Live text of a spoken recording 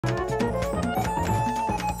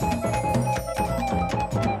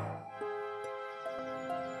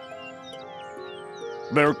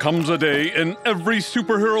There comes a day in every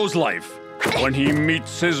superhero's life when he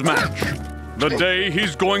meets his match. The day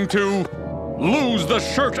he's going to lose the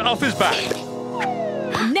shirt off his back.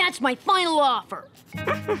 And that's my final offer.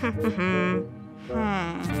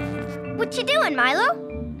 What you doing, Milo?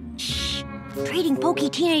 Shh. Trading pokey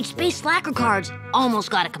teenage space slacker cards.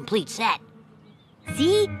 Almost got a complete set.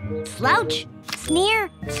 See? Slouch, Sneer,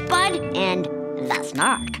 Spud, and the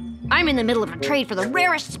Snark. I'm in the middle of a trade for the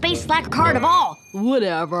rarest space slacker card of all.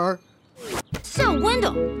 Whatever. So,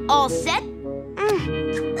 Wendell, all set?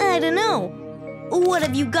 I don't know. What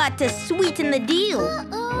have you got to sweeten the deal?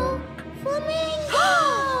 Uh-oh.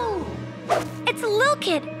 Flamingo! It's a little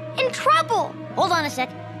kid in trouble. Hold on a sec.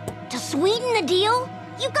 To sweeten the deal?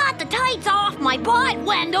 You got the tights off my butt,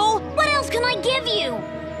 Wendell. What else can I give you?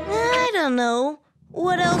 I don't know.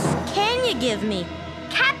 What else can you give me?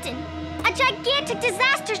 Captain, a gigantic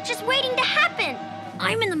disaster's just waiting to happen.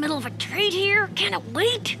 I'm in the middle of a trade here. Can it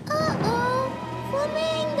wait? Uh-oh.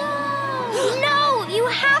 Flamingo! No, you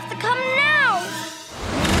have to come now.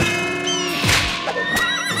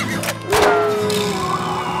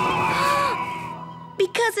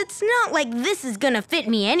 Because it's not like this is gonna fit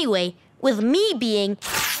me anyway, with me being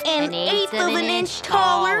an eighth of an inch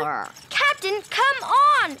taller. Captain, come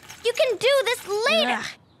on! You can do this later. Ugh,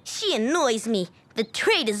 she annoys me. The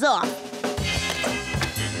trade is off.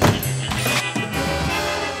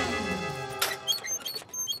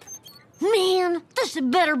 Man, this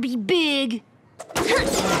had better be big.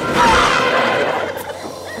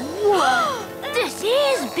 Whoa, this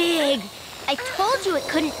is big. I told you it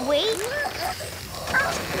couldn't wait.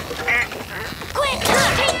 Quick,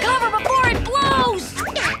 take cover before it blows.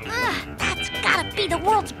 That's gotta be the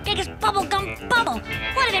world's biggest bubblegum bubble.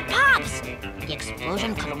 What if it pops? The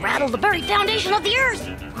explosion could rattle the very foundation of the Earth.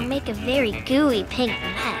 Or make a very gooey pink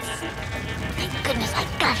mess. Thank goodness I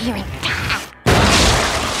got here in time.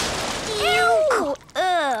 Ew!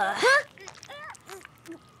 Huh?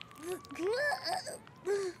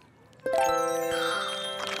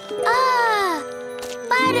 Ah!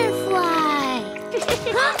 Butterfly!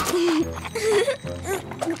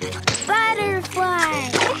 Butterfly!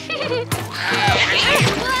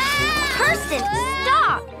 Kirsten,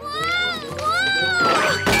 stop!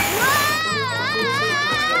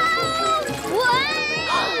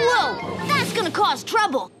 Whoa, that's gonna cause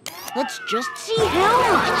trouble. Let's just see how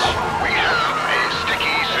much. We have a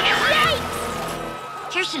sticky situation.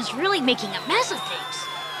 Yikes! Kirsten's really making a mess of things.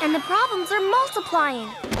 And the problems are multiplying.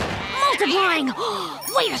 Multiplying!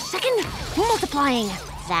 Wait a second! Multiplying!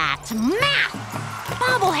 That's math!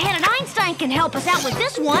 Bobbleheaded Einstein can help us out with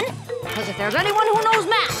this one. Because if there's anyone who knows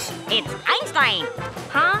math, it's Einstein.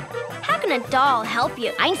 Huh? How can a doll help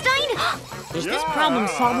you? Einstein? Is this problem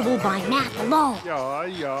solvable by math alone?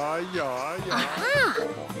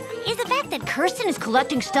 Is the fact that Kirsten is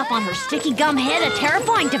collecting stuff on her sticky gum head a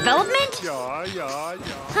terrifying development?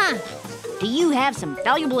 Huh. Do you have some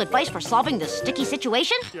valuable advice for solving this sticky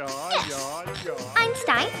situation? Yes.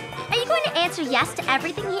 Einstein, are you going to answer yes to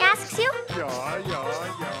everything he asks you?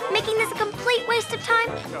 Making this a complete waste of time?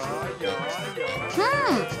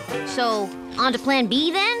 So, on to plan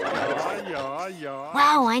B then?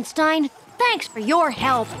 Wow, Einstein, thanks for your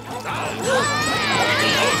help.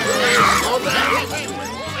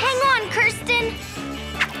 Hang on, Kirsten.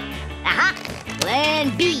 Aha! Plan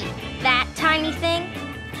B. That tiny thing?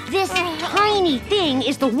 This tiny thing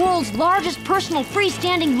is the world's largest personal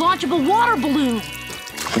freestanding launchable water balloon.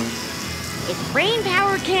 If brain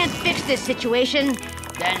power can't fix this situation,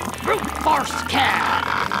 then brute force can.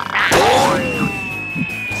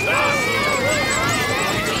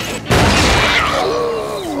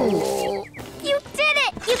 You did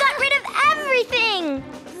it! You got rid of everything!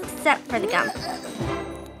 Except for the gum.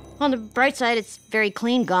 On the bright side, it's very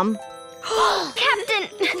clean gum. Captain!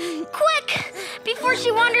 Quick! Before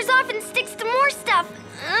she wanders off and sticks to more stuff.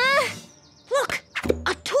 Look!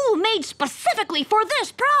 A tool made specifically for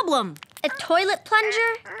this problem. A toilet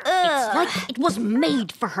plunger? It's like it was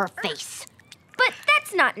made for her face. But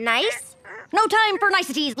that's not nice. No time for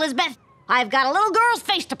niceties, Lisbeth. I've got a little girl's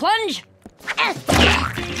face to plunge. It's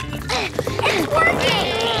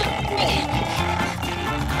working!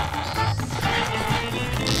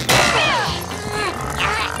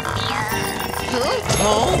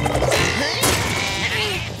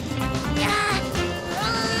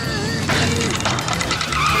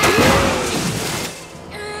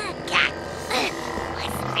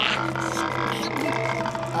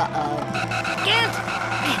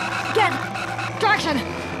 Get traction.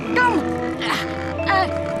 Gum.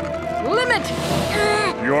 Limit.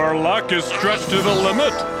 Your luck is stretched to the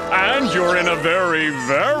limit, and you're in a very,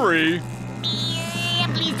 very...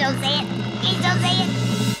 Please don't say it. Please don't say it.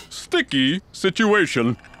 sticky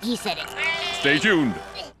situation. He said it. Stay tuned.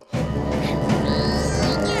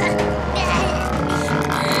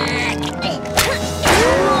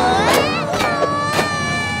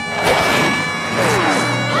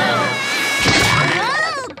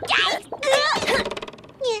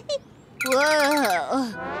 Whoa.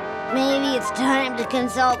 Maybe it's time to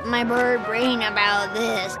consult my bird brain about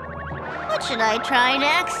this. What should I try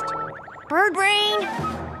next? Bird brain?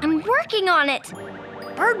 I'm working on it.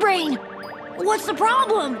 Bird brain? What's the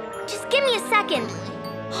problem? Just give me a second.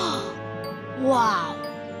 Wow.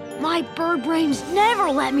 My bird brain's never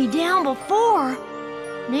let me down before.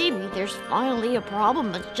 Maybe there's finally a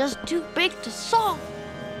problem that's just too big to solve.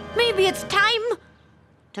 Maybe it's time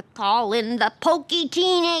to call in the pokey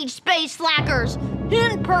teenage space slackers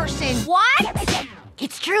in person. What?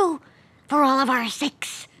 It's true. For all of our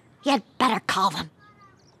sakes, you'd better call them.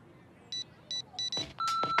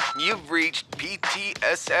 You've reached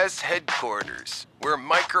PTSS headquarters. We're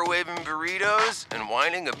microwaving burritos and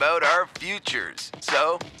whining about our futures.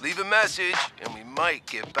 So, leave a message and we might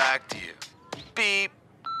get back to you. Beep.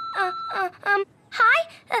 Hi?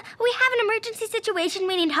 We have an emergency situation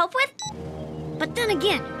we need help with? But then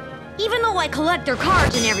again, even though I collect their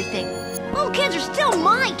cards and everything, little kids are still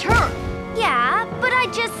my turf. Yeah, but I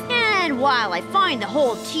just... And while I find the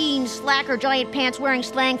whole teen, slacker, giant pants-wearing,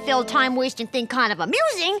 slang-filled, time-wasting thing kind of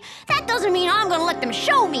amusing, that doesn't mean I'm gonna let them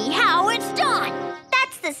show me how it's done.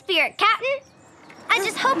 That's the spirit, Captain. I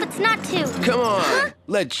just hope it's not too... Come on,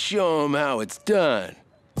 let's show 'em how it's done.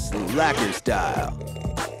 Slacker style.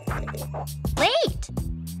 Wait!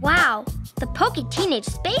 Wow, the pokey teenage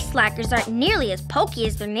space slackers aren't nearly as pokey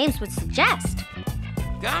as their names would suggest.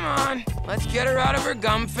 Come on, let's get her out of her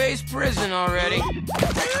gum-faced prison already.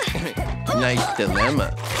 Nice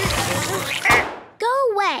dilemma.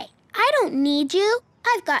 Go away. I don't need you.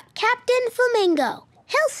 I've got Captain Flamingo.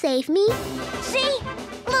 He'll save me. See?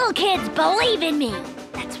 Little kids believe in me.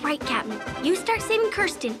 That's right, Captain. You start saving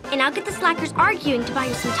Kirsten, and I'll get the slackers arguing to buy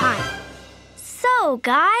you some time. So,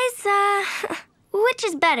 guys, which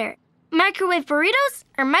is better? Microwave burritos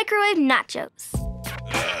or microwave nachos?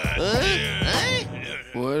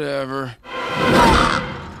 Whatever.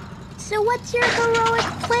 So what's your heroic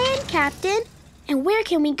plan, Captain? And where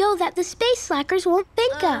can we go that the space slackers won't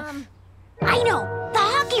think of? I know, the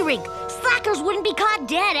hockey rink. Slackers wouldn't be caught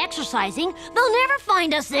dead exercising. They'll never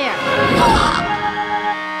find us there.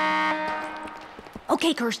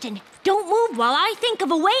 Okay, Kirsten, don't move while I think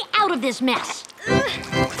of a way out of this mess.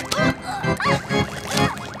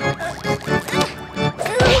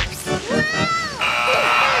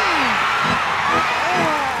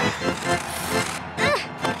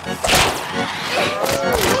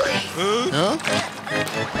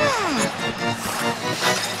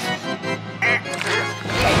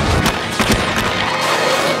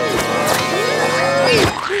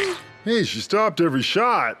 Hey, she stopped every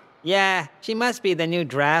shot. Yeah, she must be the new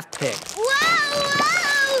draft pick.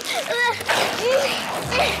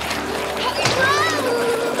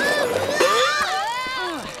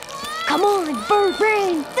 Come on, bird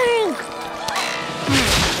brain, think!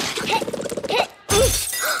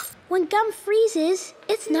 When gum freezes,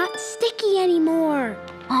 it's not sticky anymore.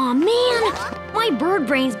 Aw, man! My bird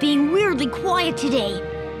brain's being weirdly quiet today.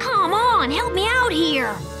 Come on, help me out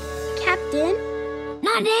here! Captain?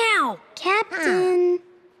 Not now! Captain?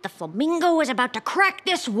 The flamingo is about to crack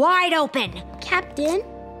this wide open. Captain?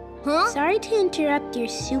 Huh? Sorry to interrupt your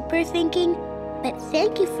super thinking, but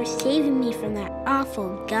thank you for saving me from that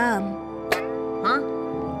awful gum.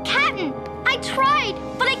 Huh? Captain! I tried,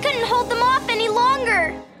 but I couldn't hold them off any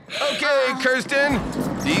longer. Okay, Kirsten.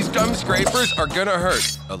 These gum scrapers are gonna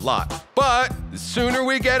hurt a lot. But the sooner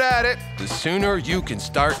we get at it, the sooner you can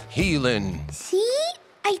start healing. See?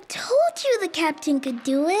 I told you the captain could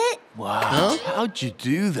do it. Wow, how'd you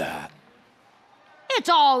do that? It's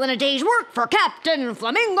all in a day's work for Captain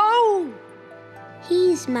Flamingo.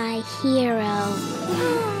 He's my hero.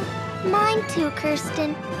 Mine too,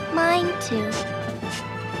 Kirsten. Mine too.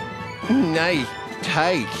 Nice,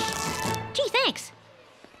 tight. Gee, thanks.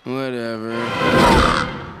 Whatever.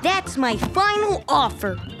 That's my final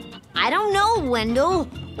offer. I don't know, Wendell.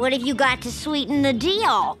 What have you got to sweeten the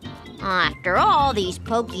deal? After all, these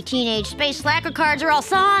pokey teenage space slacker cards are all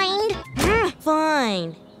signed.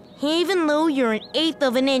 Fine. Even though you're 1/8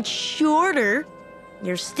 of an inch shorter,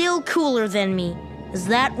 you're still cooler than me. Is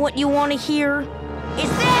that what you want to hear? Is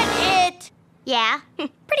that it? Yeah,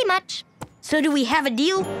 pretty much. So do we have a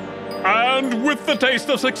deal? And with the taste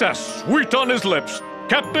of success sweet on his lips,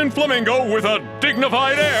 Captain Flamingo, with a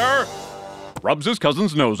dignified air, rubs his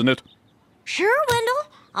cousin's nose in it. Sure, Wendell.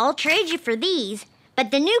 I'll trade you for these. But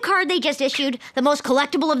the new card they just issued, the most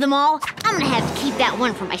collectible of them all, I'm gonna have to keep that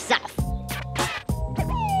one for myself.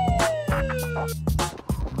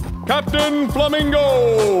 Captain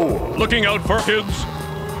Flamingo! Looking out for kids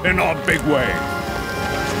in a big way.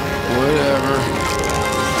 Whatever.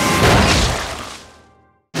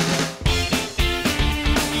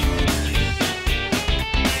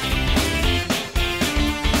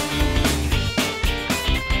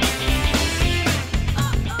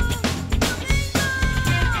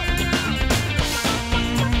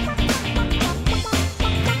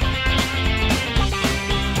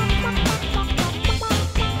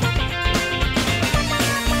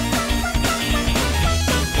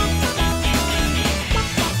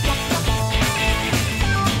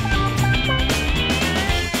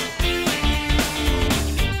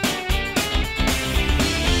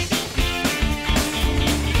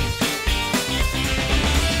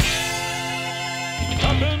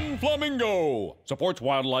 Flamingo supports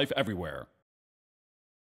wildlife everywhere.